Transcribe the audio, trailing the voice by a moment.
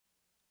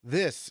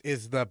This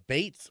is the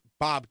Bates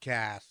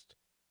Bobcast,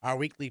 our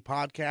weekly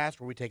podcast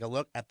where we take a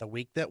look at the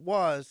week that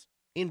was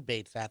in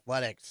Bates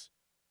athletics.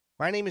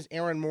 My name is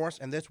Aaron Morse,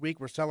 and this week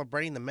we're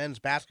celebrating the men's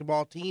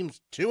basketball team's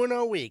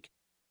 2-0 week,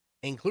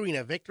 including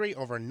a victory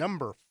over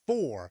number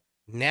 4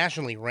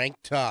 nationally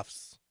ranked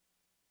Tufts.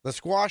 The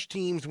squash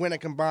teams win a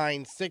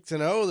combined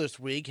 6-0 this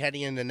week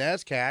heading into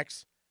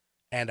NESCACs,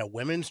 and a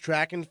women's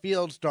track and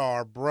field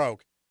star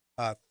broke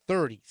a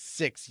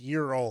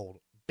 36-year-old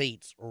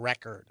Bates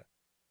record.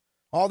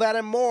 All that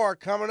and more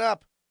coming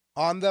up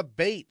on the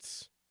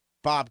Bates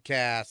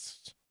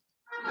Bobcast.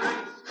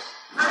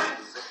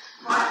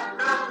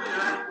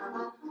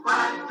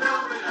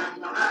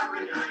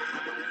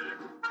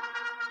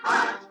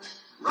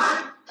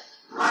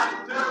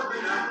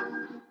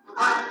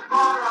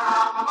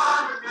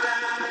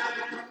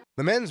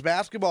 The men's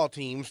basketball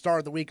team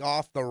started the week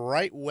off the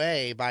right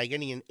way by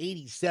getting an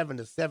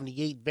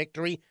 87-78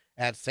 victory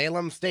at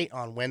Salem State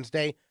on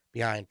Wednesday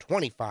behind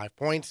 25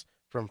 points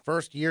from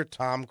first-year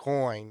Tom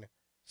Coyne.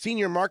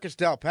 Senior Marcus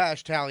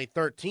Delpeche tallied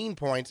 13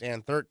 points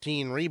and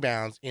 13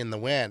 rebounds in the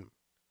win.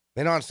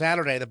 Then on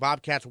Saturday, the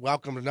Bobcats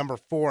welcomed number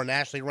 4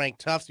 nationally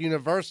ranked Tufts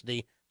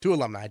University to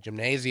Alumni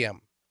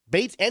Gymnasium.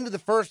 Bates ended the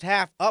first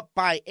half up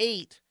by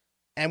 8,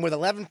 and with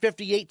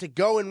 11:58 to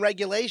go in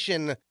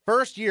regulation,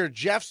 first-year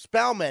Jeff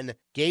Spellman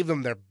gave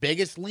them their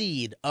biggest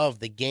lead of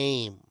the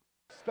game.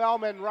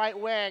 Spellman, right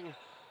wing.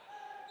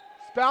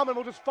 Spellman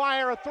will just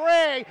fire a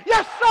three.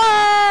 Yes,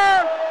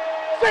 sir!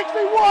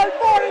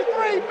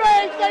 61-43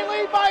 Bates. They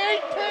lead by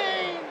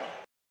 18.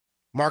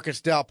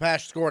 Marcus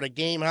Delpeche scored a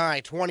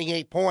game-high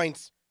 28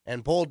 points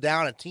and pulled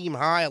down a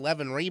team-high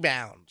 11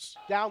 rebounds.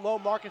 Down low,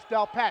 Marcus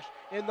Delpeche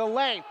in the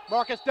lane.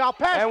 Marcus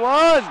Delpeche. And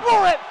one.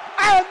 Score it,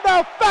 and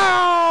the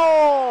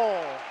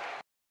foul!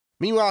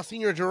 Meanwhile,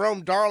 senior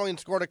Jerome Darling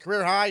scored a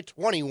career-high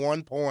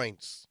 21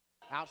 points.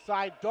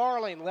 Outside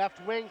Darling,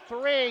 left wing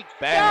three.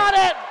 Bang. Got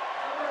it!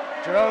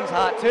 Jerome's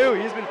hot too.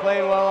 He's been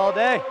playing well all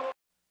day.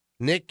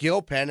 Nick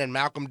Gilpin and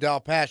Malcolm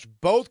Delpeche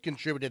both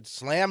contributed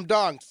slam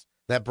dunks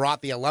that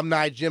brought the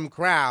Alumni Gym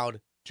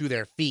crowd to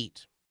their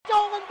feet.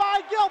 Stolen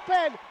by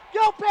Gilpin.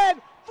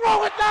 Gilpin,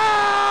 throw it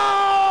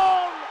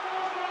down!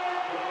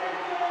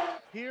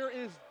 Here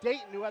is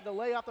Dayton, who had to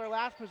lay off their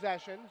last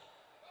possession.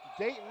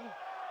 Dayton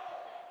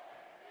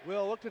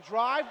will look to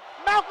drive.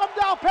 Malcolm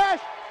Delpeche,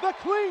 the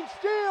clean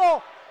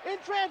steal. In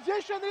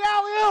transition, the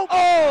alley-oop.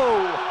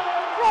 Oh!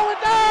 Throw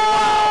it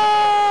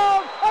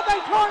down! And they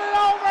turn it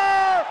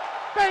over!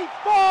 Bates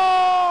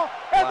ball!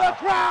 And the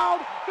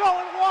crowd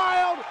going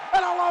wild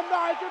at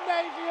Alumni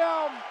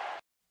Gymnasium!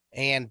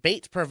 And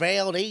Bates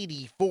prevailed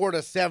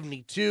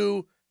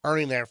 84-72,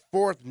 earning their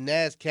 4th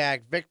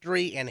NESCAC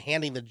victory and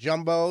handing the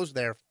Jumbos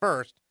their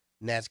first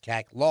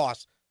NESCAC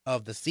loss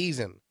of the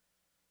season.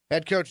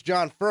 Head coach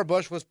John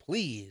Furbush was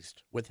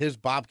pleased with his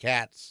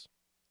Bobcats.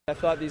 I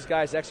thought these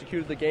guys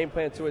executed the game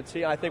plan to a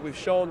T. I think we've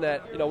shown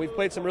that, we've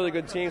played some really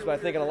good teams, but I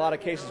think in a lot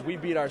of cases we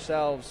beat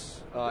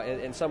ourselves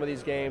in some of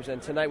these games, and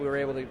tonight we were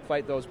able to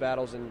fight those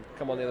battles and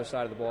come on the other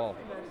side of the ball.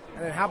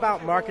 And then how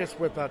about Marcus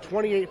with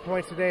 28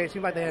 points today? It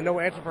seemed like they had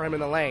no answer for him in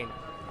the lane.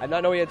 I did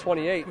not know he had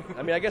 28.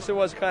 I guess it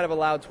was kind of a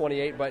loud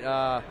 28,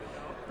 but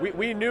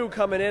we knew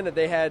coming in that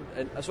they had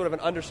a sort of an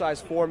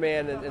undersized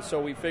 4-man, and so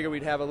we figured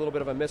we'd have a little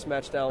bit of a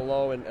mismatch down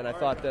low, and I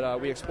thought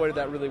that we exploited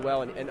that really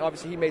well, and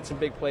obviously he made some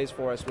big plays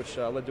for us, which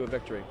led to a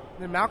victory.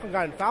 Then Malcolm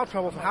got in foul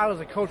trouble, so how does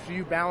a coach do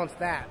you balance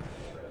that?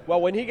 Well,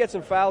 when he gets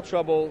in foul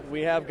trouble,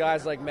 we have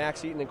guys like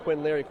Max Eaton and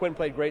Quinn Leary. Quinn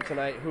played great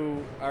tonight,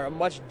 who are a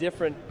much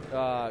different,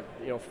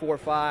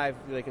 4-5.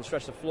 They can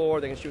stretch the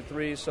floor, they can shoot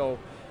threes, so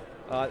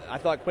I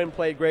thought Quinn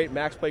played great,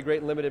 Max played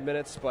great in limited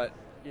minutes, but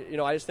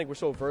I just think we're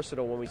so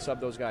versatile when we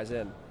sub those guys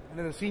in. And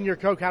then the senior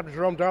co-captain,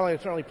 Jerome Darling,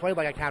 certainly played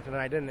like a captain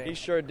tonight, didn't he? He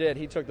sure did.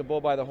 He took the bull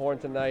by the horn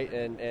tonight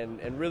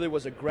and really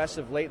was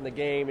aggressive late in the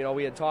game.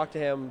 We had talked to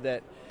him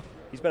that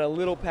he's been a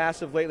little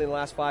passive lately in the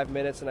last 5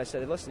 minutes, and I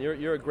said, listen,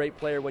 you're a great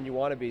player when you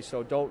want to be,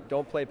 so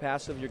don't play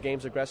passive. Your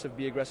game's aggressive.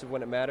 Be aggressive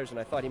when it matters, and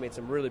I thought he made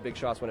some really big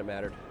shots when it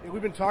mattered.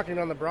 We've been talking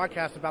on the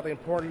broadcast about the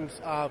importance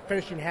of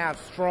finishing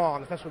halves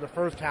strong, especially the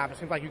first half. It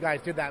seems like you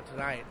guys did that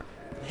tonight.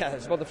 Yeah,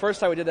 it's about the first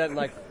time we did that in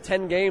like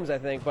 10 games, I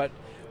think, but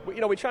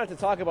we try not to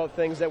talk about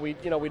things that we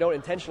don't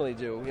intentionally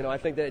do. I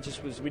think that it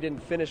just was we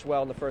didn't finish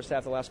well in the first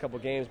half the last couple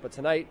of games, but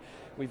tonight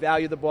we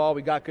valued the ball,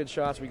 we got good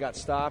shots, we got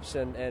stops,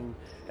 and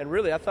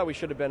really I thought we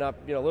should have been up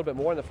a little bit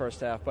more in the first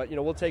half, but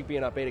we'll take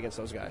being up 8 against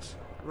those guys.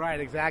 Right,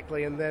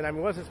 exactly. And then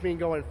what does this mean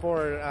going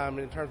forward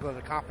in terms of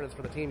the confidence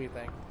for the team, you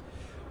think?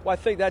 Well, I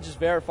think that just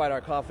verified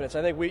our confidence.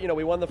 I think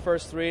we won the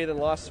first 3, then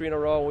lost 3 in a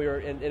row.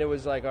 And it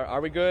was like,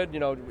 are we good?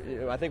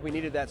 I think we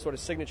needed that sort of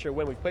signature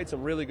win. We've played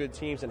some really good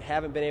teams and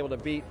haven't been able to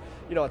beat,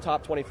 a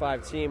top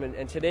 25 team.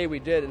 And today we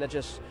did, and that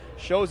just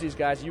shows these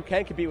guys you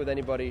can compete with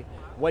anybody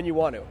when you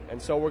want to. And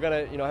so we're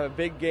going to, have a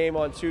big game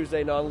on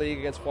Tuesday, non-league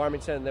against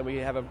Farmington, and then we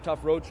have a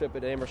tough road trip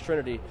at Amherst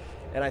Trinity.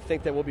 And I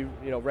think that we'll be,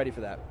 ready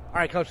for that. All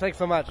right, Coach, thanks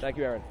so much. Thank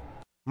you, Aaron.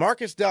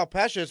 Marcus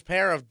Delpeche's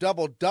pair of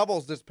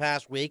double-doubles this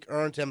past week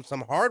earned him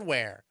some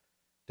hardware.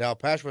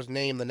 Delpeche was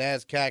named the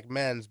NESCAC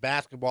Men's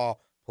Basketball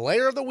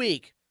Player of the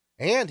Week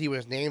and he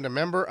was named a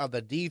member of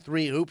the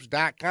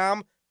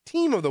D3Hoops.com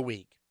Team of the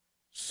Week.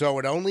 So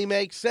it only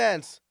makes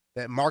sense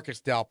that Marcus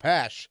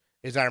Delpeche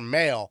is our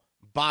male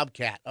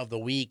Bobcat of the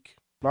Week.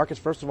 Marcus,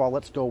 first of all,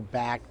 let's go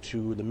back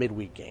to the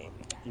midweek game.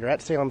 You're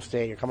at Salem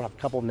State. You're coming off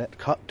a couple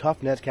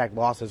tough NESCAC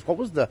losses. What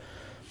was the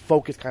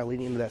focus kind of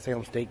leading into that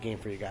Salem State game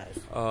for you guys?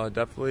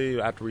 Definitely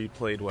after we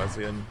played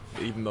Wesleyan,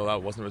 even though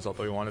that wasn't the result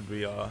that we wanted,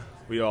 we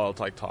all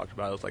talked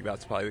about it. It was like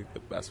that's probably the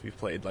best we've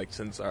played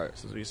since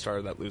we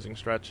started that losing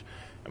stretch,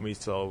 and we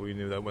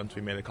knew that once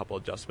we made a couple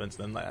adjustments,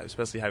 then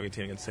especially having a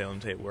team against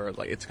Salem State where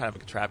it's kind of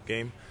like a trap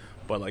game,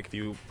 but if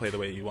you play the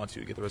way you want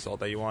to, you get the result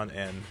that you want,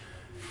 and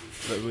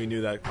we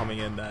knew that coming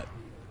in that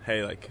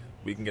hey,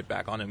 we can get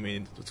back on it. I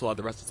mean, still have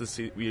the rest of the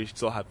season. We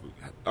still have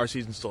our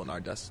season's still in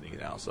our destiny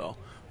now. So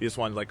we just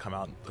wanted to come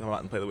out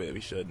and play the way that we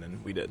should,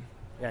 and we did.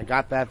 Yeah,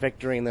 got that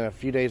victory, and then a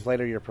few days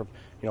later,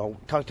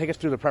 take us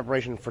through the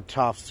preparation for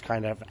Tufts,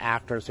 kind of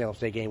after the Salem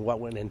State game. What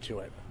went into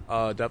it?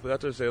 Definitely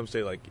after Salem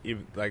State,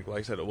 like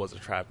I said, it was a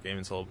trap game,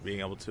 and so being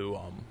able to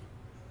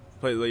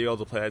play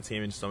that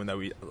team and just something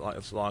that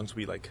as long as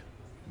we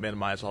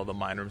minimize all the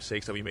minor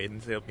mistakes that we made in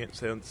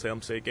the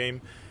Salem State game.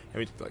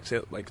 And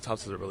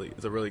Tufts is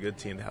a really good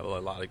team. They have a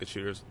lot of good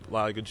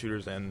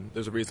shooters, and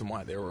there's a reason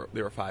why they were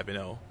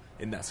 5-0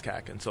 in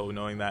NESCAC. And so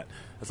knowing that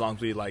as long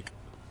as we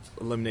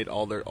eliminate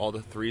all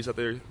the threes that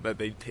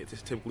they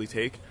typically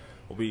take,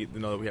 we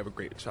know that we have a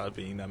great shot at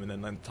beating them. And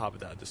then on top of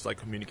that, just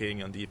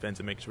communicating on defense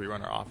and making sure we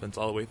run our offense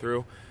all the way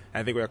through.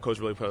 And I think our coach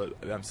really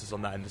put an emphasis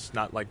on that, and just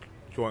not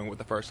going with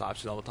the first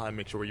option all the time.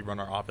 Make sure we run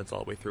our offense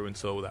all the way through, and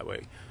so that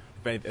way,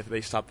 if they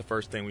stop the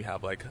first thing, we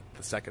have the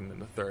second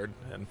and the third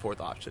and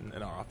fourth option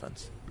in our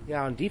offense.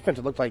 Yeah, on defense,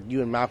 it looked like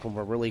you and Malcolm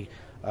were really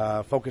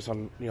focused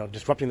on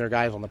disrupting their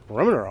guys on the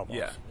perimeter almost.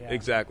 Yeah.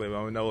 Exactly.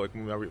 Well, we know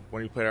when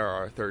we played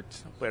our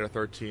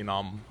 13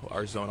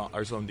 our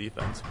zone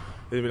defense,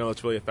 we know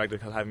it's really effective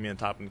because having me on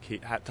top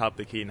of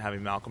the key and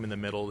having Malcolm in the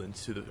middle and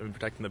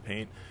protecting the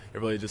paint,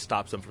 it really just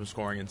stops them from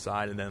scoring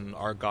inside. And then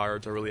our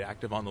guards are really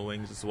active on the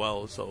wings as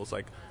well. So it's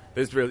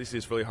it's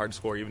really hard to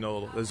score, even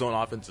though the zone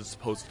offense is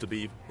supposed to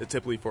be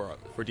typically for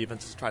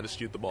defenses to try to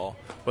shoot the ball.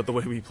 But the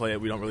way we play it,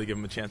 we don't really give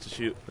them a chance to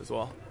shoot as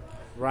well.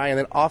 Right, and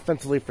then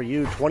offensively for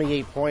you,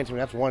 28 points. I mean,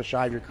 that's one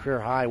shy of your career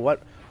high.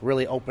 What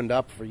really opened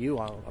up for you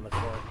on the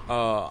court?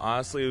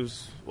 Honestly, it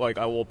was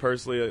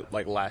personally,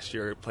 last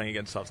year playing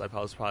against Tufts, it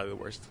was probably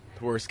the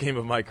worst game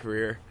of my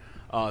career.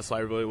 So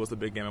it really was a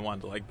big game. I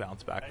wanted to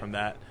bounce back from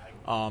that.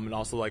 And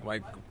also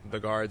the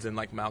guards and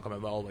Malcolm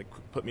as well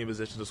put me in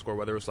position to score,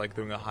 whether it was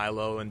doing a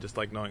high-low and just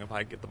knowing if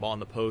I get the ball in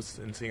the post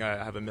and seeing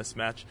I have a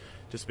mismatch,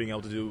 just being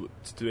able to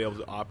be able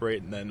to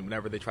operate. And then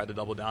whenever they try to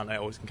double down, I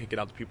always can kick it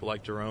out to people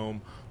like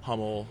Jerome,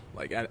 Hummel,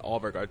 and all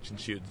of our guards can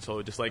shoot.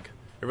 So just it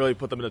really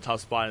put them in a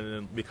tough spot, and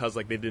then because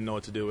they didn't know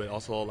what to do, it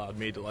also allowed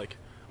me to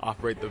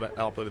operate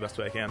the best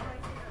way I can.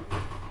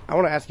 I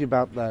want to ask you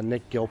about the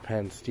Nick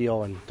Gilpin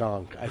steal and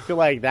dunk. I feel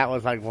like that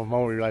was one moment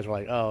where you guys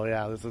were oh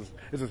yeah, this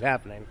is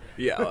happening.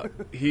 Yeah,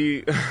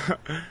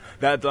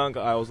 that dunk,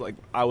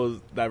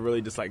 that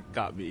really just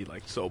got me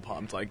so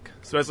pumped.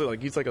 Especially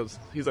he's a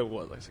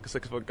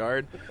 6-foot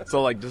guard.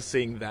 So just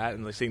seeing that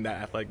and seeing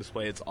that athletic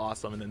display, it's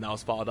awesome. And then that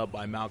was followed up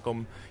by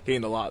Malcolm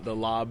getting the lob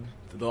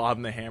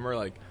and the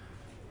hammer.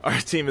 Our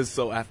team is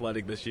so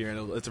athletic this year,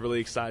 and it's really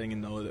exciting to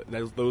know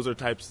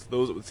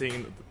that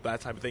seeing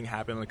that type of thing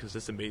happen on a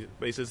consistent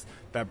basis,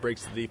 that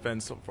breaks the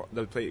defense,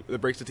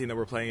 that breaks the team that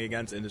we're playing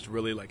against, and it's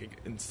really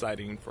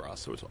exciting for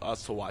us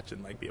to watch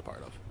and be a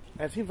part of.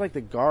 And it seems like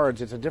the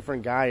guards, it's a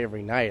different guy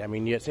every night. I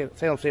mean, you say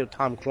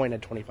Tom Coyne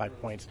had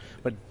 25 points,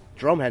 but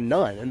Jerome had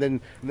none, and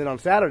then on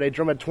Saturday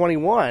Jerome had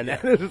 21.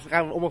 Yeah. It was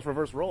kind of almost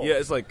reverse role. Yeah,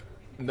 it's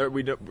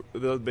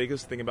the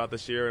biggest thing about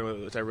this year,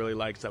 which I really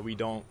like, is that we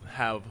don't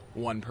have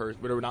one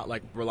person. We're not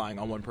relying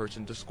on one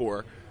person to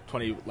score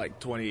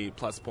 20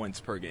 plus points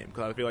per game.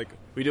 Because I feel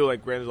we do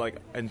granted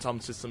in some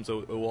systems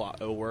it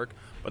will work,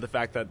 but the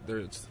fact that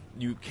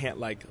you can't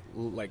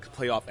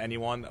play off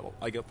anyone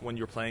when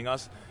you're playing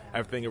us,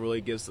 I think it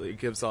really gives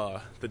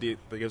our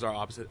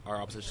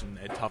opposition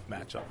a tough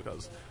matchup,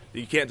 because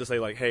you can't just say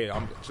hey,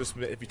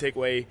 if you take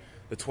away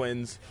the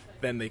Twins,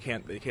 then they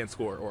can't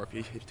score, or if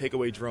you take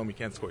away Jerome, you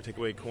can't score. Take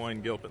away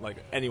Coyne, Gilpin,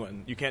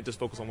 anyone, you can't just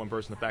focus on one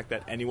person. The fact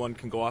that anyone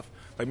can go off,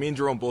 me and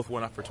Jerome both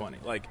went off for 20.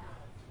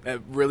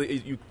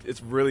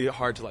 It's really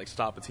hard to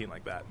stop a team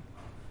like that.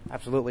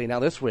 Absolutely.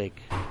 Now this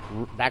week,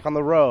 back on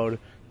the road,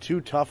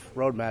 2 tough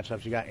road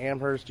matchups. You got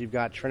Amherst, you've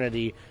got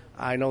Trinity.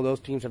 I know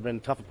those teams have been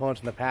tough opponents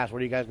in the past. What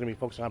are you guys going to be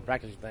focusing on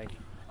practice, you think?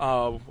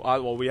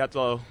 Well, we had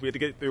to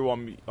get through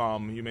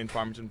UMaine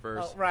Farmington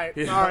first. Oh, right.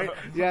 Yeah. All right.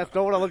 Yes,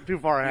 don't want to look too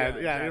far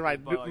ahead. Yeah, you're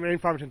right. UMaine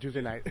Farmington Tuesday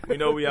night. We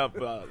know we have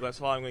that's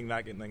following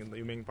that game.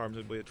 UMaine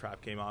Farmington will be a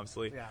trap game,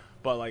 obviously. Yeah.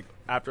 But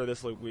after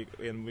this week,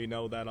 and we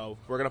know that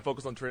we're gonna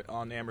focus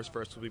on Amherst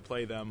first because we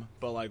play them.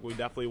 But we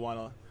definitely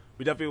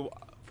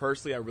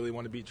personally, I really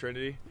want to beat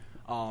Trinity.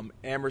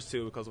 Amherst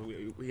too, because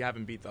we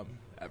haven't beat them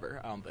ever,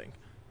 I don't think.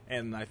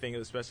 And I think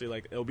especially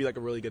like it'll be like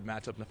a really good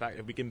matchup. In the fact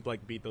if we can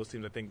like beat those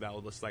teams, I think that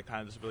will just like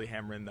kind of just really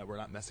hammer in that we're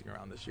not messing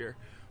around this year.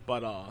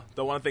 But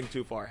don't want to think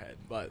too far ahead.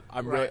 But I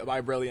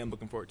really am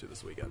looking forward to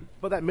this weekend.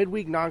 But that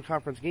midweek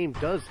non-conference game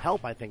does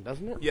help, I think,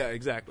 doesn't it? Yeah,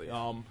 exactly.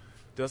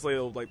 Just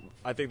like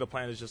I think the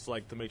plan is just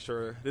like to make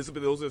sure those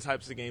are the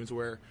types of games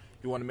where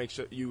you want to make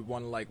sure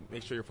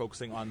you're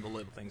focusing on the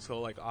little things. So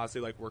like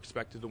honestly, like we're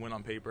expected to win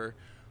on paper.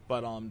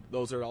 But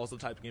those are also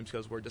the type of games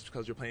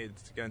because you're playing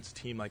against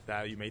a team like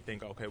that, you may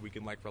think, okay, we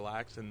can like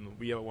relax, and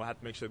we'll have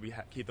to make sure we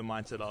keep the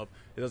mindset of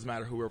it doesn't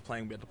matter who we're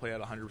playing, we have to play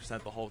at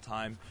 100% the whole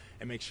time,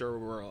 and make sure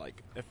we're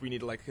like if we need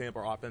to like clean up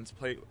our offense,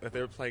 if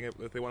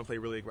they want to play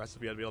really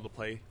aggressive, we have to be able to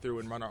play through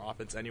and run our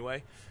offense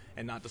anyway,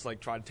 and not just like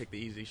try to take the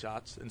easy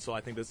shots. And so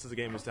I think this is a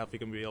game that's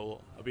definitely going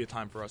to be a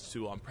time for us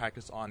to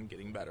practice on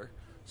getting better.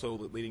 So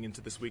leading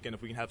into this weekend,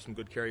 if we can have some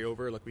good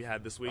carryover like we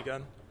had this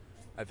weekend,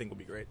 I think we'll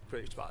be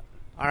great spot.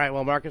 All right,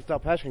 well, Marcus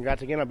Delpesh,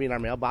 congrats again on being our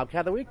male Bobcat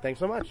of the Week. Thanks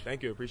so much.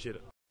 Thank you. Appreciate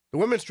it. The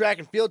women's track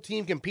and field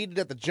team competed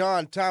at the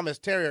John Thomas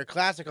Terrier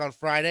Classic on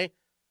Friday,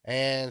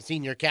 and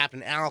senior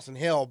captain Allison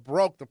Hill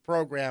broke the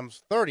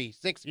program's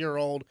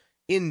 36-year-old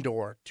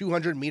indoor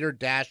 200-meter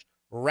dash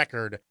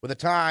record with a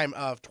time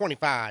of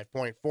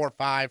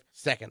 25.45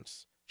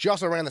 seconds. She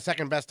also ran the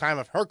second-best time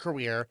of her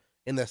career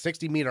in the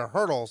 60-meter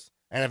hurdles,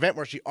 an event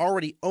where she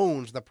already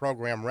owns the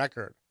program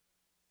record.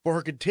 For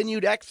her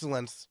continued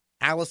excellence,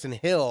 Allison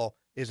Hill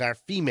is our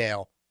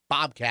female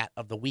Bobcat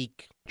of the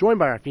Week. Joined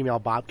by our female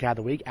Bobcat of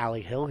the Week,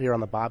 Allie Hill, here on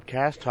the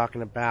Bobcast,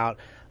 talking about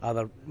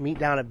the meet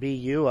down at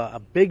BU,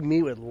 a big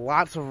meet with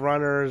lots of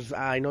runners.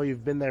 I know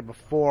you've been there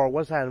before.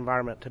 What's that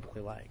environment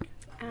typically like?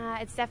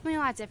 It's definitely a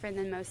lot different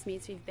than most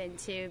meets we've been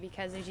to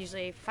because there's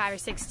usually 5 or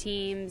 6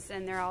 teams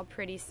and they're all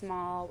pretty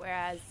small,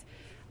 whereas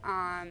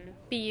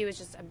BU is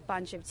just a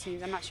bunch of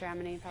teams. I'm not sure how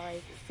many,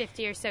 probably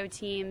 50 or so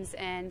teams,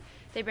 and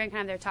they bring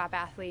kind of their top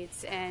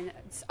athletes, and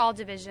it's all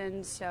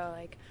divisions, so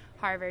like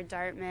Harvard,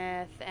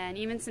 Dartmouth, and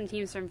even some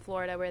teams from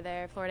Florida were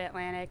there, Florida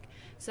Atlantic.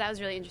 So that was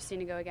really interesting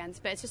to go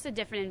against. But it's just a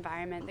different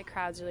environment. The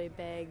crowd's really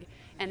big,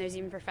 and there's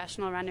even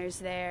professional runners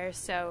there.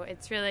 So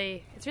it's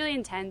really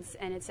intense,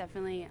 and it's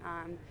definitely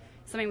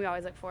something we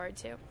always look forward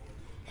to.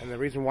 And the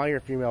reason why you're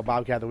female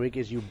Bobcat of the Week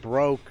is you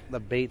broke the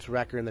Bates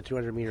record in the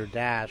 200-meter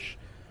dash.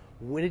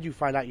 When did you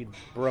find out you'd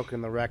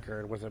broken the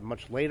record? Was it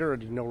much later, or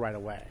did you know right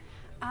away?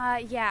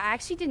 Yeah, I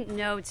actually didn't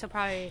know until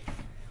probably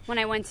when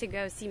I went to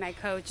go see my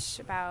coach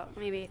about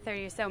maybe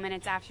 30 or so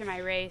minutes after my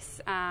race.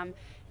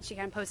 She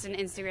kind of posted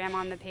an Instagram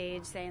on the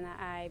page saying that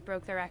I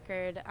broke the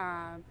record.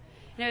 And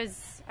I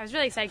was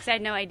really excited because I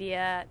had no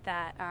idea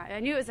that I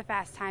knew it was a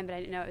fast time, but I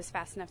didn't know it was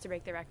fast enough to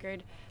break the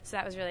record. So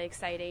that was really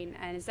exciting,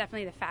 and it's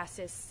definitely the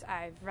fastest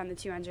I've run the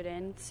 200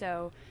 in.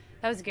 So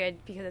that was good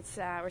because it's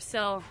we're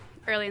still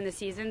early in the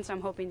season, so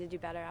I'm hoping to do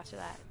better after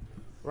that.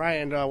 Right,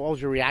 and what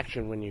was your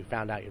reaction when you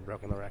found out you'd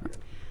broken the record?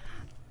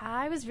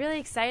 I was really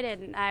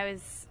excited.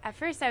 At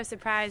first I was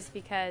surprised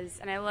because,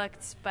 and I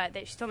looked, but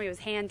she told me it was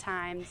hand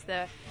timed,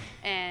 then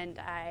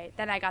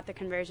I got the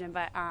conversion.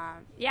 But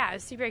yeah, I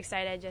was super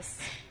excited.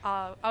 Just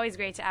always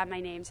great to add my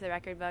name to the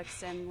record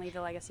books and leave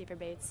the legacy for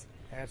Bates.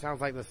 And it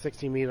sounds like the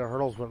 60-meter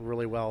hurdles went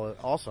really well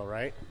also,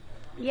 right?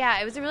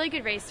 Yeah, it was a really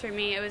good race for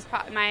me. It was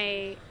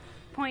my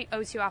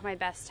 .02 off my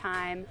best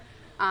time,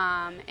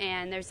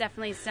 and there's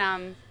definitely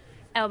some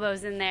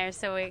elbows in there,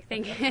 so we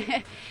think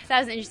that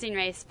was an interesting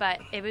race. But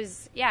it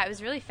was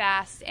really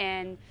fast,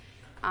 and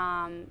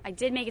I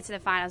did make it to the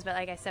finals, but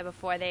like I said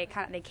before, they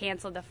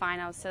canceled the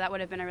finals, so that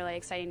would have been a really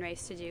exciting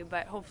race to do.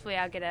 But hopefully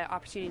I'll get an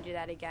opportunity to do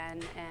that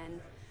again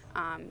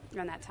and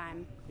run that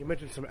time. You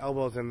mentioned some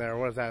elbows in there.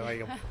 What is that,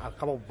 like a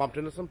couple bumped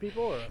into some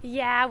people? Or?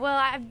 Yeah,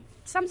 well,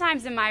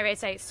 sometimes in my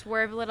race I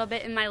swerve a little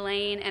bit in my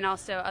lane, and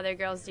also other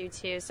girls do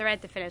too. So right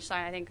at the finish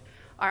line, I think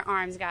our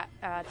arms got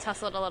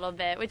tussled a little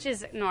bit, which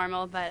is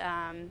normal, but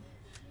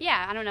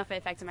yeah, I don't know if it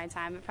affected my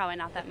time, but probably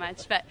not that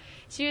much. But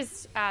she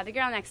was, the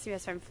girl next to me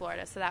was from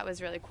Florida, so that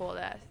was really cool.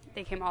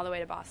 They came all the way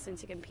to Boston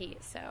to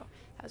compete, so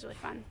that was really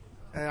fun.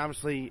 And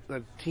obviously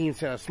the team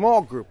sent a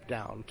small group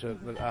down to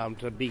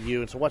BU,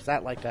 and so what's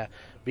that like to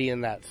be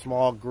in that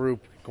small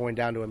group going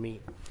down to a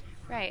meet?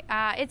 Right,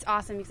 it's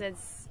awesome because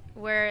it's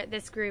where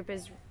this group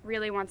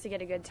really wants to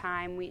get a good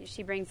time.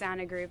 She brings down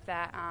a group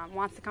that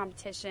wants the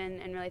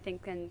competition and really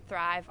can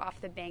thrive off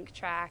the bank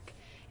track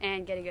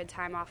and get a good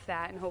time off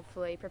that and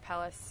hopefully propel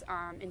us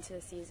into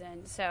the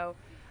season. So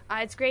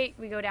it's great.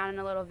 We go down in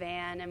a little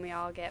van and we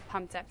all get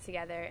pumped up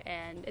together,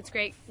 and it's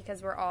great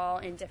because we're all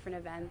in different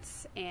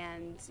events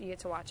and you get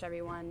to watch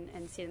everyone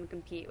and see them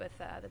compete with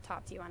the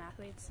top D1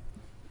 athletes.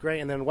 Great,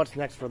 and then what's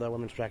next for the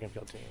women's track and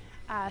field team?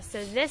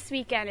 So this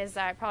weekend is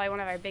probably one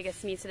of our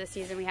biggest meets of the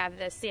season. We have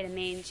the State of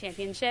Maine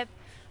Championship.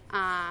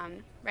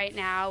 Right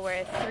now we're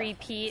at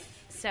 3-peat,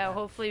 so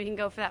hopefully we can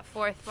go for that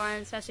 4th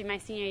one, especially my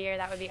senior year.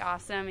 That would be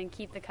awesome, and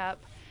keep the cup.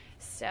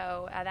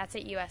 So that's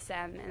at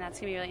USM, and that's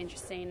going to be really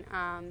interesting.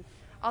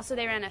 Also,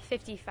 they ran a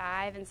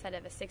 55 instead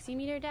of a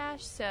 60-meter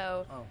dash,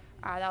 so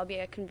that'll be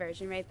a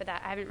conversion rate, but I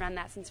haven't run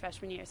that since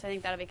freshman year, so I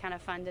think that'll be kind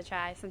of fun to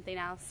try something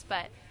else.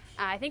 But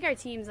I think our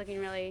team's looking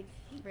really,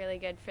 really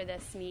good for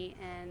this meet,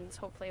 and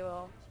hopefully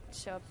we'll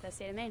show up the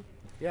state of Maine.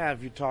 Yeah,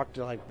 have you talked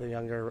to like the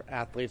younger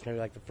athletes, maybe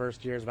like the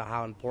first years, about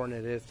how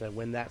important it is to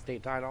win that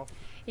state title?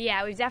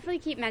 Yeah, we definitely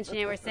keep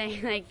mentioning it. We're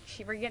saying like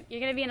you're going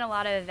to be in a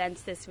lot of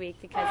events this week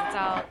because it's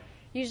all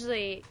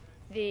usually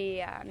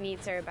the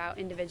meets are about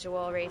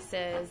individual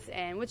races,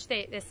 and which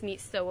this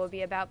meet still will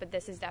be about, but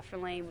this is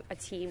definitely a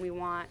team. We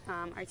want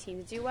our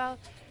team to do well.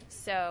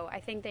 So I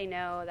think they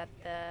know that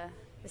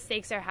the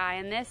stakes are high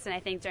in this, and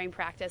I think during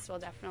practice we'll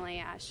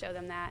definitely show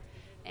them that,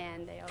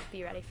 and they'll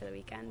be ready for the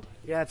weekend.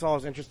 Yeah, it's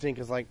always interesting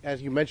because, like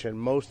as you mentioned,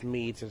 most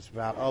meets it's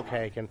about,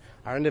 okay, can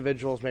our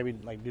individuals maybe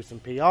like do some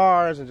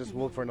PRs and just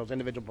look for those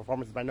individual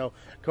performances. But I know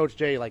Coach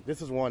Jay, like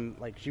this is one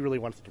like she really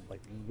wants to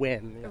like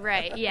win. You know?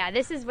 Right. Yeah.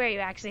 This is where you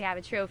actually have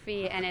a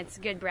trophy, and it's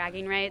good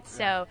bragging rights.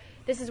 So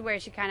this is where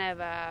she kind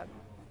of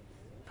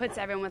puts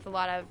everyone with a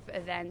lot of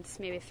events,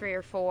 maybe 3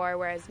 or 4,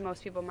 whereas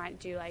most people might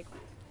do like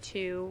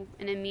 2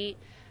 in a meet.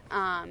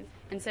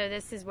 And so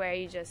this is where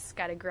you just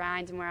got to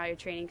grind and where all your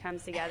training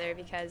comes together,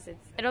 because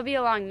it'll be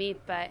a long meet,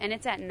 and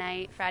it's at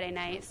night, Friday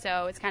night,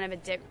 so it's kind of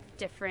a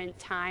different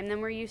time than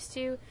we're used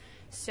to.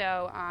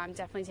 So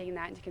definitely taking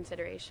that into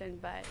consideration.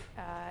 But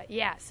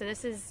yeah, so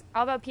this is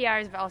all about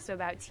PRs, but also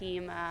about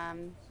team,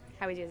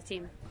 how we do as a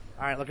team.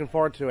 All right, looking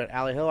forward to it.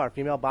 Allison Hill, our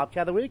female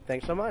Bobcat of the week.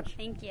 Thanks so much.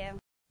 Thank you.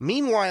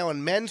 Meanwhile,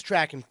 in men's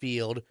track and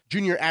field,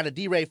 junior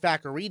Adedire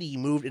Fakaridi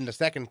moved into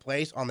second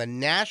place on the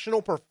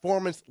national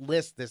performance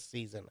list this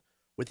season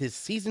with his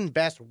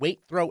season-best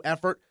weight throw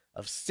effort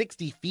of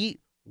 60 feet,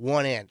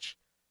 1 inch.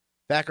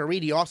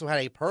 Fakaridi also had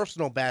a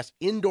personal best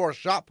indoor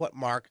shot put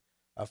mark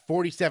of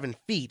 47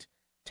 feet,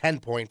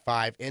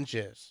 10.5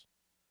 inches.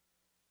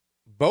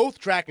 Both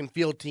track and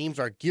field teams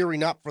are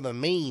gearing up for the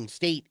Maine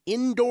State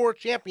Indoor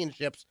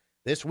Championships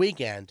this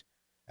weekend,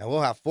 and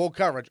we'll have full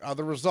coverage of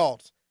the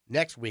results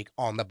next week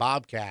on the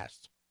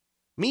Bobcast.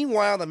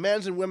 Meanwhile, the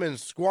men's and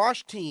women's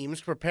squash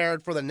teams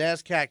prepared for the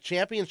NESCAC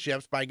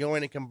Championships by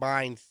going a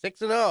combined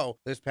 6-0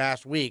 this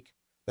past week.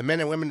 The men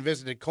and women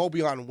visited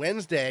Colby on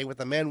Wednesday, with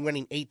the men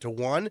winning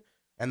 8-1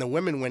 and the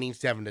women winning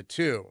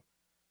 7-2.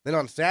 Then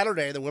on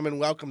Saturday, the women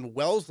welcomed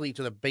Wellesley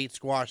to the Bates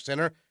Squash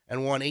Center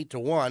and won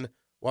 8-1,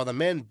 while the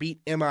men beat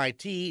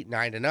MIT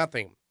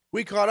 9-0.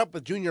 We caught up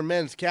with junior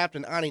men's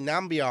captain Ani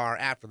Nambiar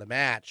after the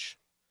match.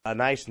 A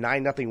nice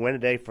 9-0 win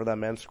today for the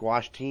men's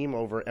squash team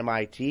over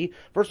MIT.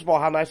 First of all,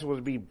 how nice it was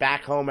to be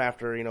back home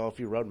after, a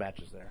few road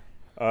matches there.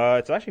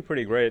 It's actually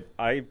pretty great.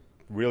 I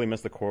really miss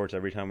the courts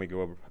every time we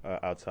go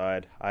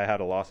outside. I had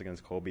a loss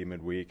against Colby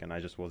midweek, and I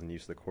just wasn't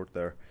used to the court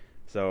there.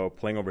 So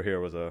playing over here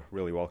was a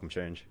really welcome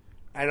change.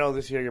 I know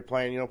this year you're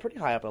playing, pretty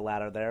high up the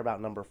ladder there, about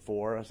number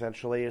 4,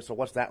 essentially. So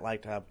what's that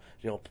like to have,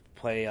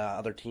 play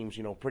other teams,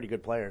 pretty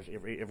good players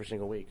every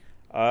single week?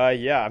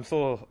 Yeah, I'm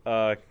still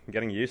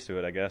getting used to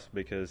it, I guess,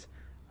 because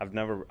I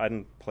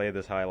didn't play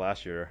this high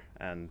last year,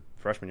 and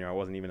freshman year I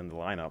wasn't even in the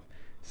lineup.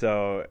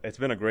 So it's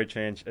been a great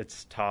change.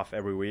 It's tough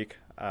every week.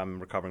 I'm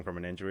recovering from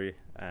an injury,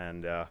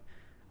 and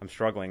I'm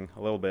struggling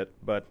a little bit,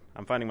 but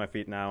I'm finding my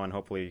feet now, and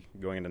hopefully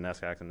going into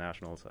NESCACs and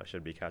Nationals, I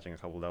should be catching a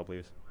couple of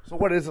Ws. So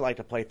what is it like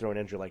to play through an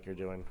injury like you're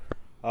doing?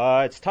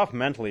 It's tough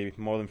mentally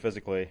more than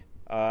physically.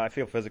 I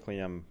feel physically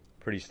I'm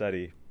pretty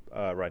steady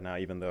right now,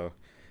 even though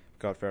I've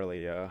got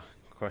fairly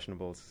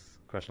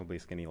questionably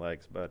skinny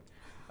legs, but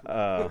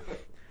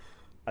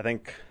I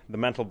think the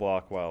mental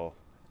block while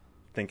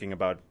thinking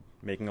about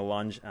making a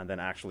lunge and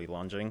then actually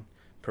lunging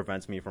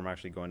prevents me from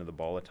actually going to the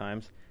ball at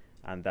times,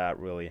 and that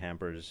really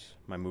hampers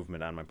my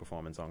movement and my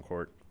performance on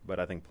court. But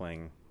I think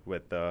playing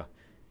with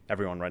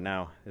everyone right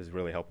now is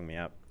really helping me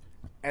out.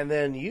 And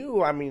then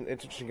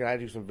it's interesting, I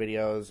do some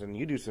videos, and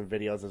you do some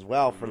videos as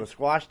well for the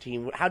squash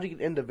team. How did you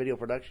get into video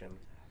production?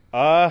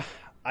 I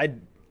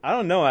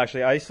don't know,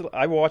 actually.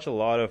 I watch a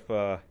lot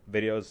of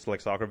videos,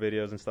 like soccer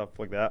videos and stuff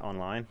like that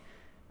online.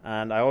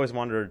 And I always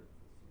wondered,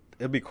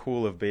 it'd be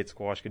cool if Bates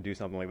Squash could do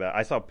something like that.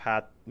 I saw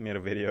Pat made a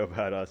video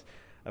about us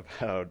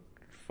about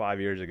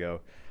 5 years ago,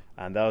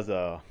 and that was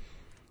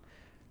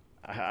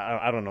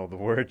I don't know the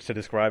words to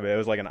describe it. It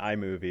was like an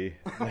iMovie.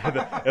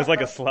 It was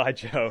like a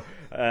slideshow.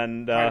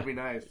 And that'd be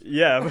nice.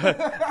 Yeah,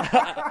 but,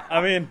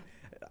 I mean,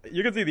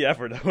 you can see the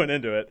effort that went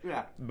into it.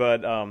 Yeah.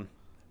 But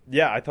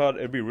yeah, I thought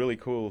it'd be really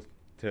cool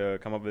to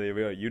come up with a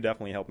video. You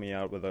definitely helped me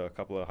out with a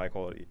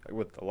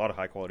lot of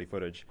high quality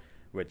footage,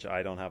 which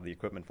I don't have the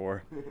equipment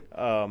for.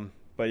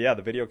 But yeah,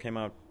 the video came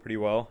out pretty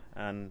well,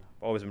 and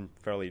always been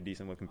fairly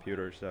decent with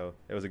computers, so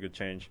it was a good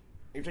change.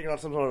 You're taking on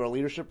some sort of a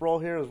leadership role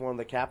here as one of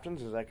the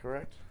captains, is that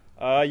correct?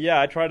 Yeah,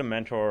 I try to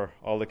mentor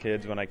all the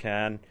kids when I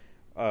can.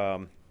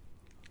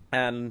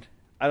 And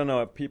I don't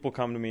know, people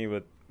come to me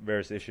with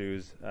various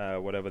issues,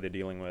 whatever they're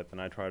dealing with,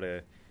 and I try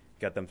to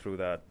get them through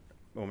that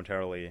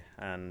momentarily.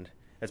 And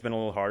it's been a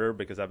little harder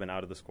because I've been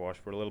out of the squash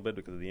for a little bit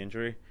because of the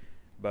injury.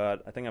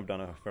 But I think I've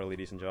done a fairly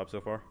decent job so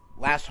far.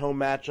 Last home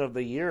match of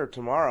the year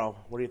tomorrow.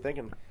 What are you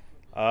thinking?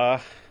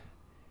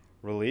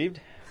 Relieved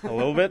a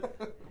little bit.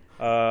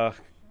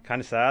 Kind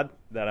of sad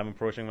that I'm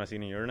approaching my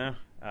senior year now.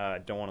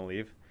 Don't want to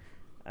leave.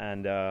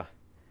 And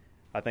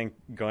I think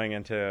going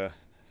into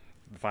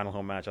the final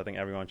home match, I think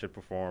everyone should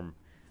perform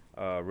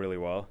really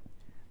well.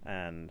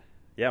 And,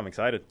 yeah, I'm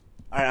excited.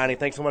 All right, Ani,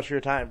 thanks so much for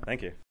your time.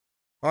 Thank you.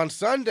 On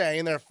Sunday,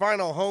 in their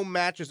final home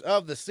matches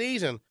of the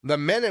season, the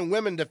men and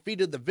women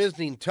defeated the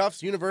visiting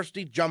Tufts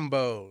University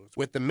Jumbos,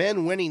 with the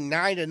men winning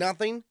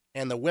 9-0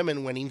 and the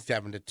women winning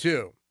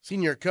 7-2.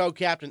 Senior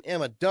co-captain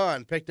Emma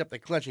Dunn picked up the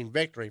clinching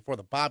victory for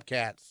the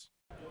Bobcats.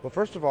 Well,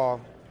 first of all,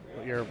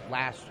 your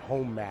last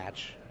home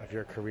match of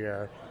your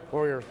career, what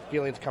were your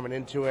feelings coming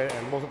into it,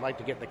 and what was it like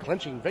to get the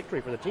clinching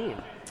victory for the team?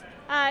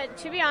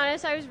 To be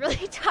honest, I was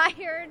really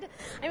tired.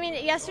 I mean,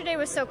 yesterday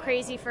was so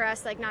crazy for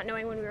us, like not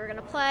knowing when we were going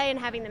to play and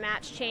having the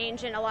match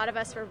change, and a lot of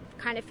us were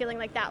kind of feeling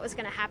like that was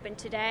going to happen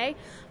today,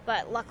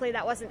 but luckily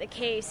that wasn't the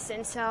case,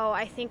 and so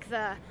I think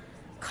the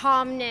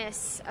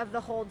calmness of the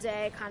whole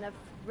day kind of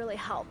really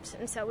helped,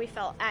 and so we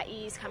felt at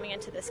ease coming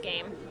into this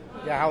game.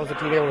 Yeah, how was the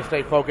team able to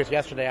stay focused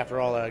yesterday after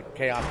all the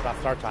chaos about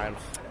start times?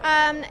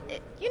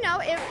 You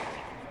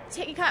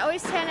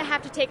always tend to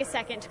have to take a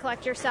second to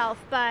collect yourself,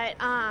 but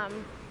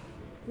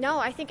no,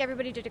 I think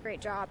everybody did a great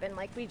job, and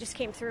we just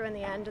came through in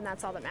the end, and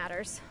that's all that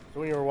matters.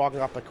 So when you were walking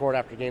off the court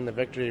after getting the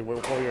victory, what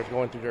was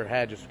going through your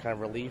head? Just kind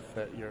of relief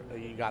that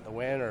you got the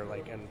win,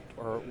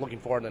 or looking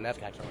forward to the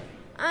next action?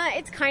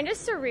 It's kind of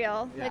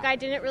surreal. Yeah. I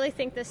didn't really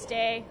think this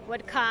day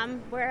would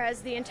come,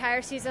 whereas the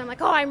entire season I'm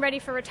like, oh, I'm ready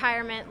for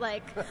retirement.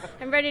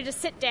 I'm ready to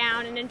sit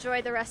down and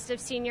enjoy the rest of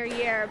senior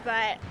year,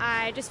 but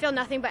I just feel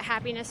nothing but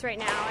happiness right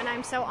now, and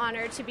I'm so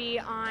honored to be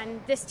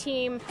on this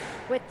team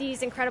with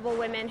these incredible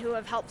women who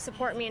have helped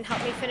support me and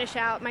helped me finish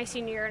out my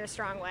senior year in a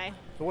strong way.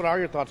 So what are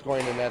your thoughts going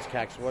into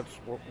NESCAC? So what's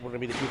going to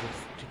be the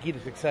key to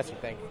success, you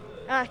think?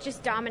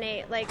 Just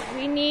dominate.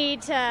 We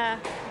need to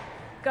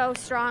go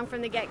strong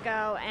from the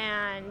get-go,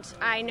 and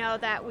I know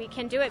that we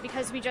can do it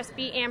because we just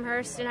beat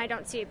Amherst, and I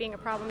don't see it being a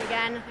problem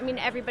again. I mean,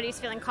 everybody's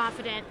feeling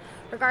confident,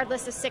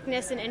 regardless of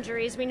sickness and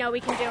injuries. We know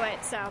we can do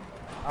it, so.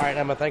 All right,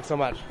 Emma, thanks so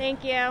much.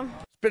 Thank you.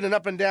 It's been an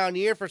up-and-down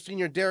year for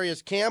senior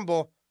Darius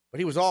Campbell, but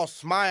he was all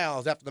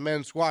smiles after the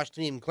men's squash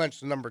team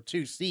clinched the number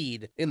 2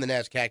 seed in the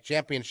NESCAC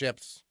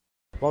Championships.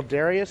 Well,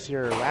 Darius,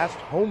 your last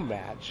home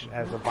match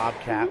as a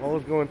Bobcat, what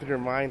was going through your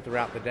mind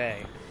throughout the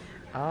day?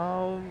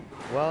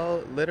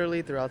 Well,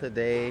 literally throughout the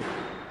day,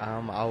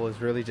 I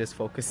was really just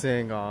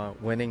focusing on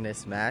winning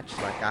this match.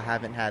 I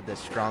haven't had the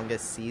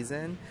strongest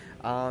season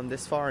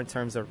this far in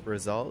terms of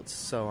results,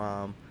 so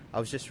I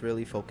was just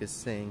really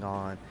focusing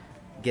on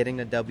getting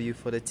the W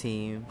for the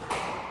team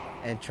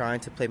and trying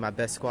to play my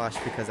best squash,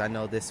 because I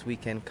know this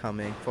weekend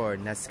coming for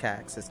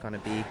NESCACs is going to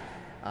be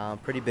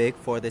pretty big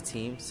for the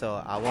team,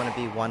 so I want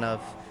to be one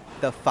of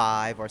the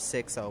 5 or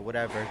 6 or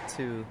whatever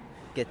to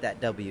get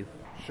that W.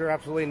 Sure,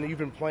 absolutely. And you've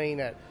been playing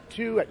at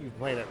 2, you've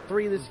played at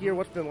 3 this year.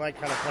 What's it been like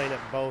kind of playing at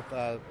both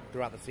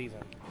throughout the season?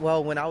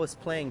 Well, when I was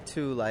playing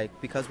 2,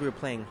 because we were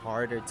playing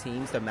harder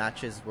teams, the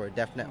matches were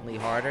definitely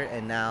harder.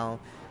 And now,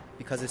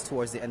 because it's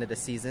towards the end of the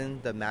season,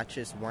 the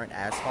matches weren't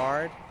as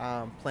hard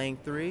playing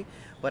 3.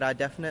 But I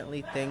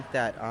definitely think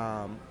that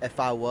if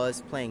I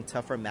was playing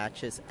tougher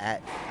matches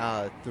at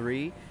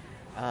 3,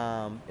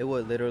 it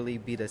would literally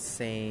be the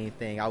same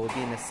thing. I would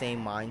be in the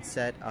same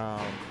mindset,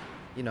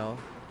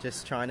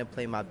 just trying to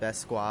play my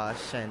best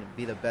squash and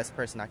be the best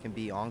person I can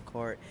be on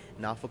court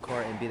and off the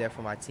court and be there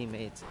for my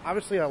teammates.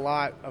 Obviously, a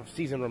lot of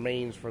season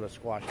remains for the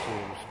squash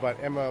teams, but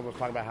Emma was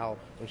talking about how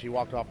when she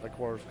walked off the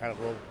court, it was kind of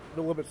a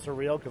little bit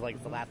surreal because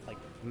it's the last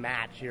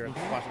match here at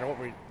the squash center. What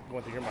were you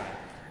going through your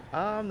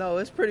mind? No,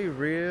 it's pretty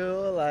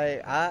real.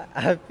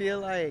 I feel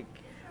like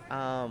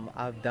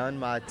I've done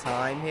my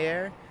time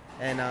here,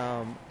 and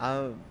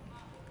I'm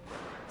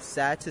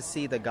sad to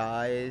see the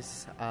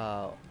guys.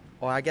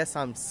 Or I guess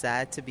I'm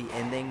sad to be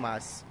ending my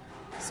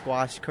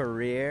squash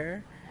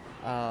career,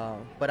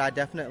 but I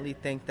definitely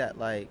think that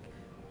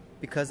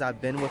because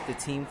I've been with the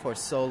team for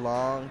so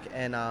long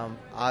and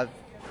I've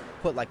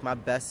put my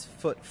best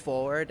foot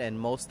forward in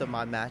most of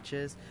my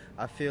matches,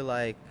 I feel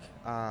like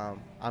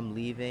I'm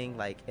leaving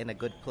in a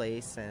good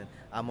place, and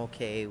I'm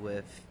okay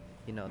with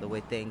the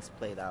way things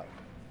played out.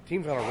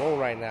 Team's on a roll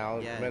right now.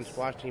 Yes. The men's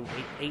squash team,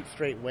 8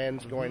 straight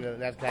wins going to the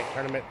NESCAC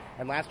tournament,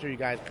 and last year you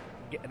guys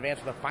advance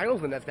to the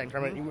finals of the NESCAC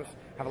tournament. You must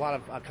have a lot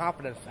of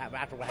confidence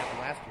after what happened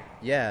last year.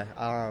 Yeah,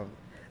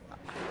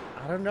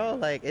 I don't know.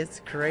 It's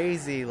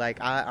crazy.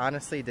 I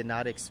honestly did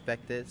not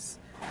expect this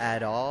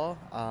at all.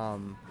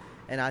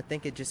 And I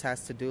think it just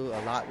has to do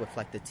a lot with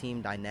the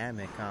team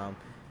dynamic.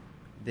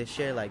 This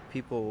year,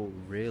 people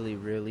really,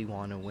 really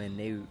want to win.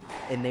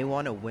 They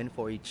want to win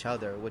for each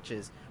other, which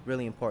is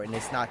really important.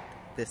 It's not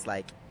this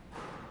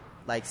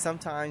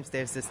sometimes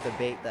there's this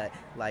debate that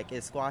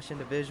is squash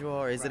individual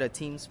or is it a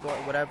team sport,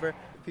 whatever.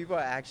 People are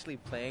actually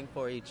playing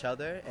for each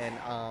other, and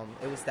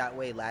it was that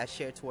way last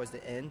year towards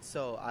the end.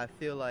 So I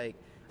feel like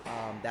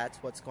that's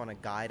what's going to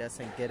guide us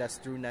and get us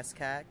through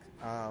NESCAC.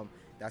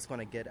 That's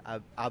going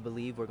to I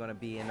believe we're going to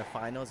be in the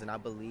finals, and I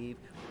believe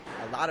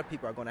a lot of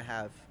people are going to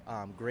have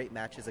great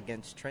matches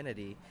against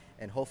Trinity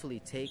and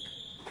hopefully take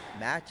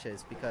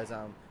matches because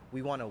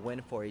we want to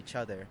win for each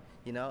other.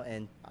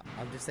 and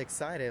I'm just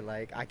excited.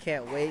 Like, I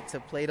can't wait to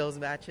play those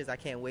matches. I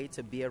can't wait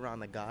to be around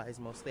the guys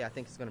mostly. I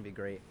think it's going to be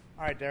great.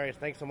 All right, Darius,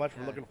 thanks so much.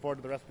 We're looking forward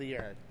to the rest of the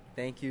year.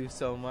 Thank you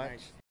so much.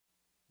 Thanks.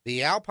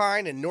 The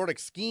Alpine and Nordic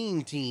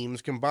skiing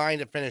teams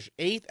combined to finish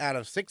 8th out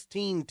of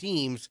 16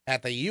 teams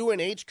at the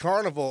UNH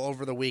Carnival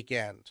over the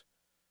weekend.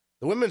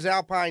 The women's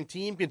Alpine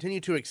team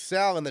continued to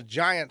excel in the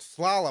giant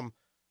slalom,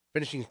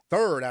 finishing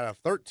 3rd out of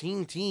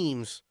 13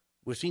 teams,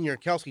 with senior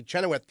Kelsey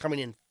Chenoweth coming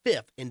in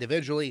 5th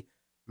individually,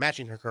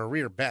 matching her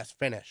career best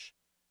finish.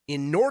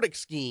 In Nordic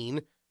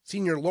skiing,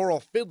 senior Laurel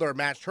Fiddler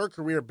matched her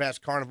career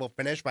best carnival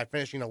finish by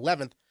finishing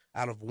 11th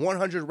out of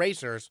 100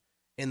 racers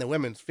in the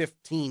women's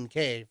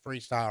 15K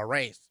freestyle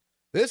race.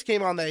 This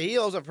came on the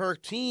heels of her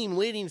team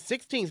leading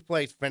 16th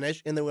place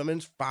finish in the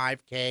women's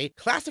 5K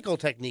classical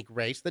technique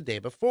race the day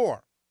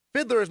before.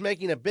 Fiddler is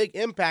making a big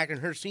impact in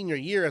her senior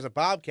year as a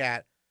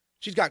Bobcat.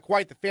 She's got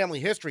quite the family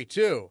history,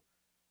 too.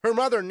 Her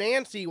mother,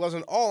 Nancy, was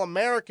an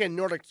All-American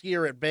Nordic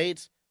skier at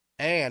Bates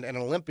and an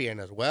Olympian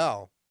as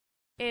well.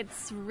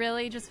 It's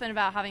really just been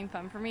about having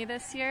fun for me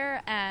this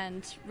year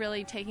and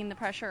really taking the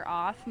pressure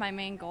off. My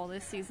main goal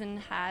this season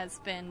has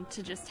been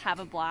to just have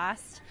a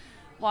blast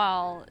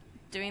while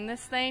doing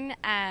this thing,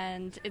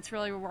 and it's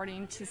really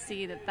rewarding to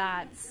see that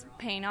that's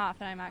paying off,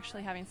 and I'm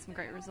actually having some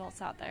great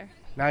results out there.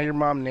 Now, your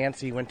mom,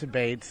 Nancy, went to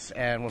Bates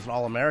and was an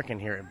All-American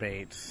here at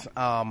Bates.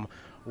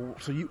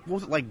 What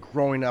was it like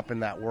growing up in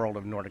that world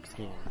of Nordic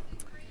skiing?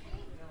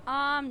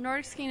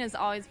 Nordic skiing has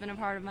always been a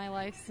part of my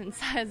life since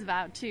I was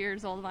about 2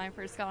 years old when I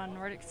first got on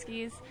Nordic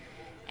skis.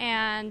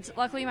 And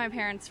luckily my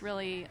parents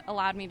really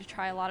allowed me to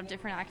try a lot of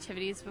different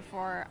activities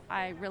before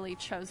I really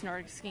chose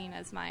Nordic skiing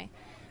as my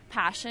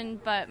passion.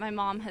 But my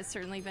mom has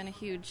certainly been a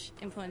huge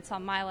influence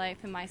on my life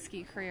and my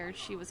ski career.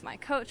 She was my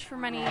coach for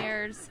many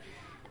years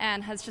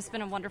and has just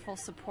been a wonderful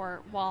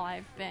support while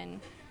I've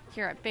been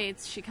here at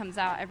Bates. She comes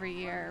out every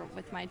year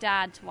with my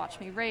dad to watch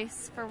me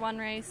race for one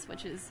race,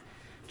 which is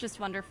just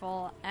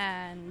wonderful.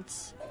 And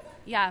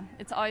yeah,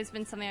 it's always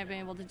been something I've been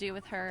able to do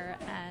with her,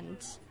 and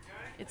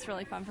it's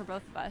really fun for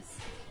both of us.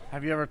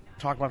 Have you ever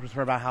talked much with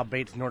her about how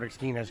Bates Nordic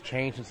skiing has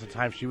changed since the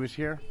time she was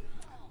here?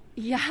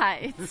 Yeah,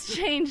 it's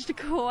changed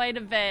quite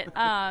a bit.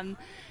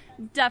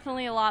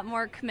 Definitely a lot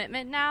more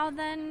commitment now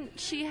than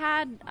she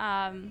had.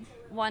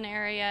 One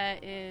area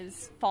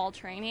is fall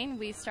training.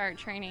 We start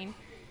training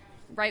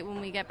right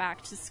when we get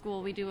back to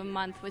school. We do a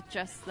month with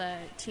just the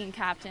team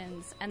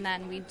captains, and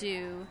then we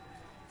do,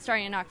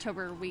 starting in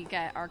October, we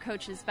get our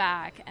coaches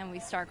back and we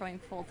start going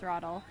full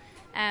throttle.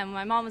 And when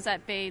my mom was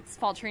at Bates,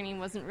 fall training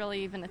wasn't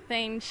really even a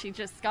thing. She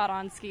just got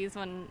on skis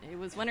when it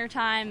was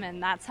wintertime,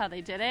 and that's how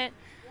they did it.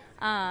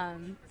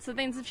 So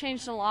things have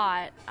changed a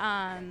lot.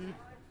 And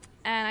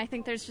I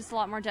think there's just a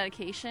lot more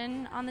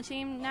dedication on the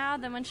team now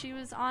than when she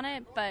was on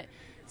it. But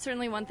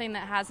certainly one thing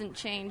that hasn't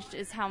changed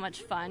is how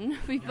much fun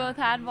we've both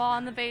had while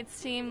on the Bates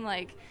team.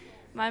 Like,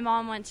 my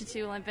mom went to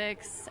 2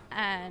 Olympics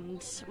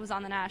and was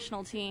on the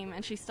national team,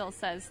 and she still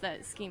says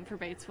that skiing for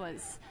Bates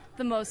was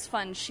the most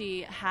fun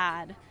she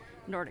had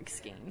Nordic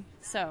skiing.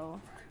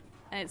 So,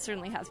 and it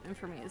certainly has been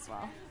for me as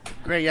well.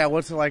 Great, yeah.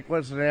 What's the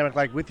dynamic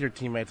like with your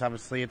teammates?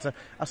 Obviously, it's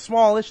a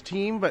smallish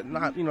team, but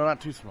not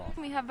too small.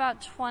 We have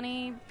about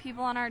 20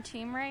 people on our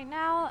team right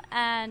now,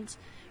 and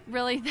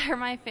really they're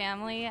my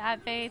family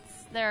at Bates.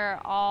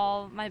 They're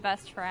all my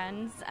best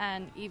friends,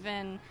 and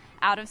even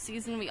out of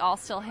season, we all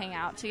still hang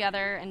out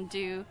together and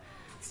do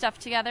stuff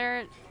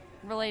together,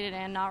 related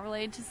and not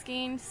related to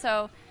skiing.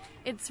 So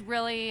it's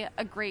really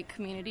a great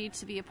community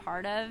to be a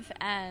part of,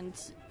 and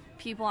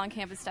people on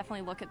campus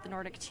definitely look at the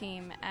Nordic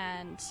team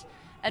and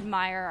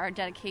admire our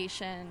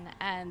dedication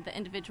and the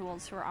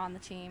individuals who are on the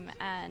team,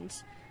 and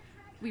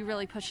we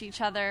really push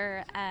each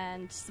other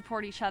and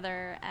support each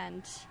other,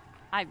 and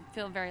I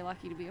feel very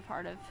lucky to be a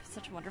part of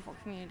such a wonderful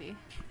community.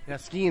 Yeah,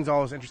 skiing's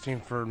always interesting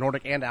for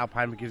Nordic and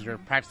Alpine because you're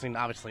practicing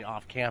obviously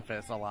off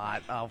campus a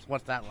lot.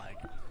 What's that like?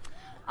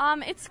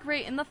 It's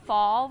great. In the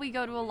fall, we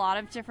go to a lot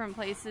of different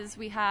places.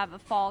 We have a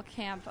fall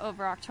camp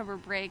over October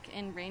break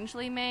in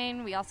Rangeley,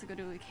 Maine. We also go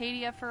to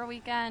Acadia for a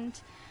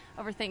weekend.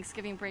 Over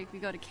Thanksgiving break, we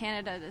go to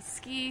Canada to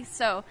ski.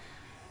 So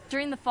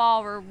during the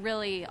fall, we're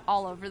really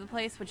all over the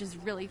place, which is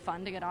really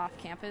fun to get off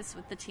campus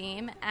with the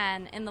team.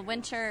 And in the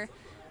winter,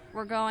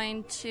 we're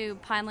going to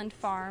Pineland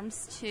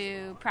Farms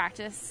to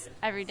practice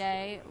every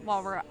day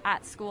while we're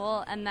at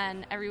school, and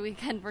then every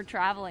weekend we're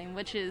traveling,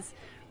 which is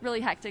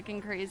really hectic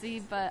and crazy,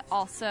 but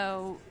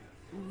also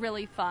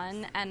really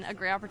fun and a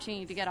great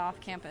opportunity to get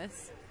off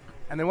campus.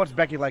 And then what's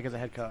Becky like as a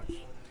head coach?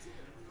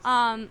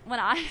 When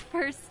I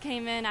first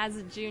came in as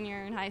a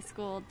junior in high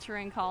school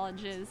touring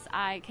colleges,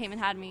 I came and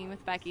had a meeting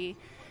with Becky,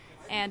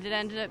 and it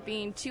ended up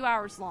being 2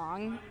 hours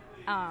long.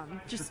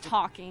 Just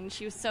talking.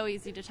 She was so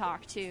easy to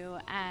talk to,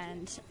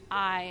 and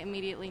I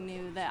immediately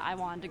knew that I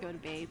wanted to go to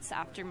Bates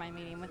after my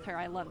meeting with her.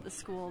 I loved the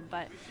school,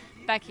 but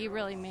Becky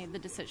really made the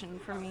decision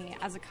for me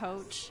as a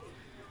coach.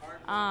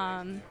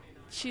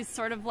 She's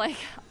sort of like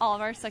all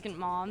of our second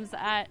moms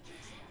at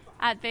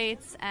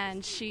Bates,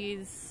 and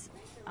she's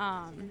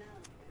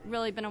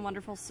really been a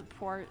wonderful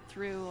support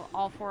through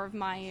all 4 of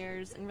my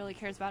years and really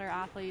cares about our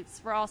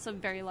athletes. We're also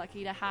very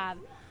lucky to have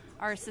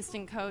our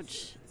assistant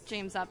coach,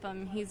 James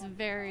Upham. He's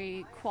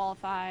very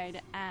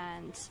qualified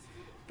and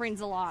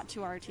brings a lot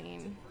to our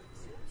team.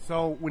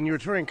 So when you were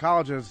touring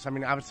colleges, I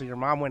mean, obviously your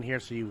mom went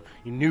here, so you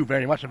knew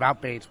very much about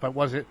Bates, but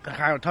was it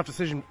kind of a tough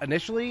decision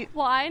initially?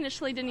 Well, I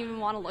initially didn't even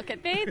want to look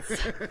at Bates.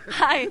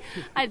 I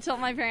told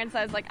my parents,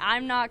 I was like,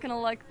 I'm not going to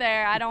look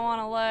there. I don't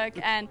want to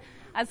look. And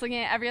I was looking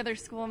at every other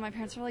school, and my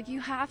parents were like, you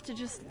have to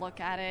just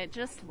look at it.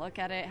 Just look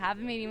at it. Have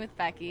a meeting with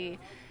Becky.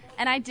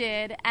 And I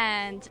did,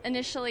 and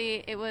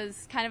initially it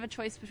was kind of a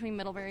choice between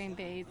Middlebury and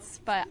Bates,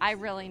 but I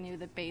really knew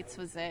that Bates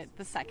was it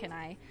the second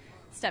I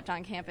stepped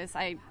on campus.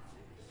 I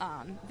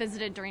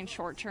visited during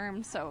short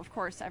term, so of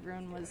course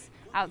everyone was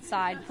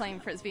outside playing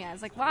Frisbee, and I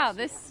was like, wow,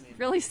 this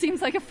really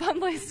seems like a fun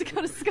place to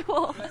go to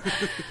school.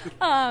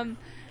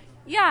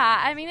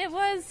 Yeah, I mean, it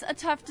was a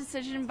tough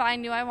decision, but I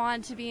knew I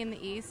wanted to be in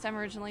the East. I'm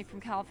originally from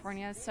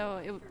California, so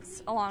it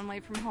was a long way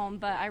from home,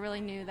 but I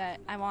really knew that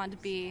I wanted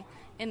to be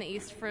in the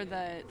East for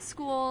the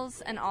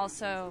schools and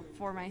also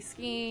for my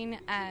skiing,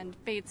 and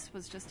Bates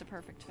was just a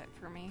perfect fit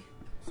for me.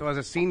 So as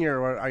a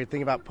senior, are you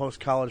thinking about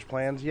post-college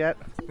plans yet?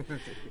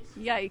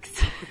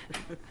 Yikes.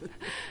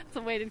 It's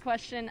a weighted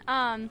question.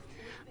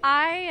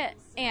 I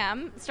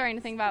am starting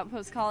to think about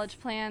post-college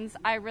plans.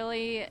 I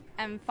really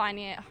am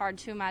finding it hard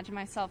to imagine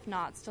myself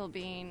not still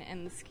being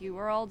in the ski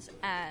world,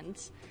 and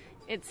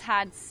it's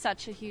had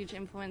such a huge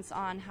influence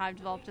on how I've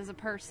developed as a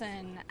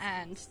person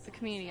and the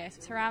community I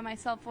surround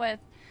myself with.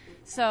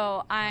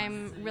 So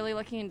I'm really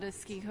looking into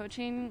ski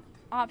coaching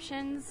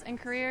options and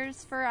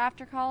careers for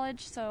after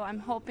college, so I'm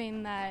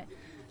hoping that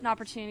an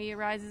opportunity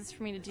arises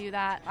for me to do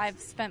that. I've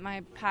spent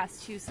my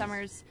past 2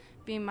 summers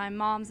being my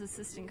mom's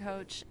assistant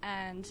coach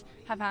and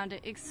have found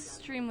it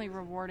extremely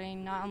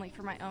rewarding, not only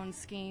for my own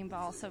skiing, but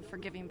also for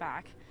giving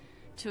back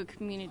to a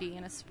community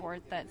and a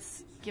sport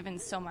that's given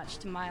so much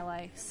to my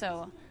life.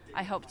 So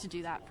I hope to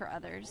do that for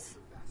others.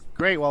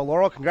 Great. Well,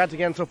 Laurel, congrats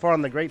again so far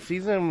on the great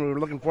season. We're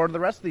looking forward to the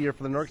rest of the year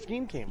for the Newark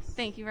skiing team.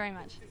 Thank you very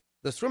much.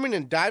 The swimming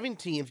and diving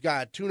teams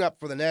got a tune-up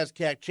for the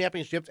NESCAC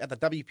Championships at the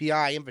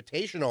WPI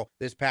Invitational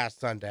this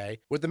past Sunday,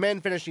 with the men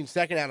finishing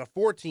second out of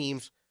 4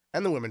 teams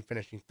and the women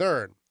finishing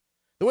third.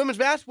 The women's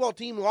basketball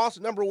team lost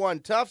at number 1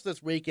 Tufts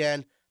this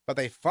weekend, but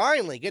they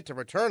finally get to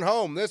return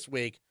home this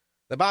week.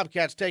 The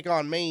Bobcats take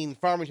on Maine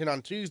Farmington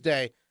on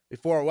Tuesday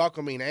before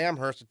welcoming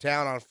Amherst to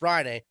town on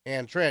Friday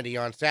and Trinity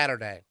on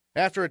Saturday.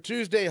 After a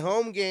Tuesday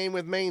home game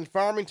with Maine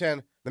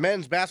Farmington, the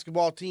men's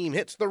basketball team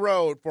hits the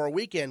road for a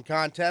weekend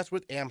contest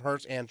with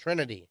Amherst and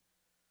Trinity.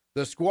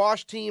 The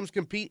squash teams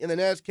compete in the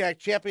NESCAC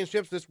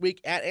Championships this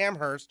week at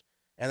Amherst,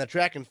 and the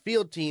track and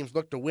field teams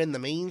look to win the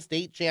Maine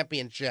State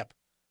Championship.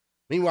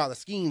 Meanwhile, the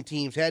skiing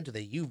teams head to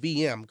the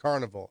UVM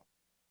Carnival.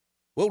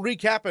 We'll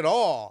recap it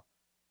all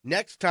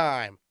next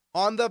time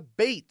on the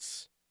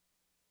Bates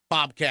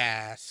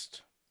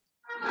Bobcast.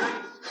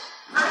 Bates,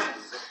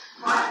 Bates,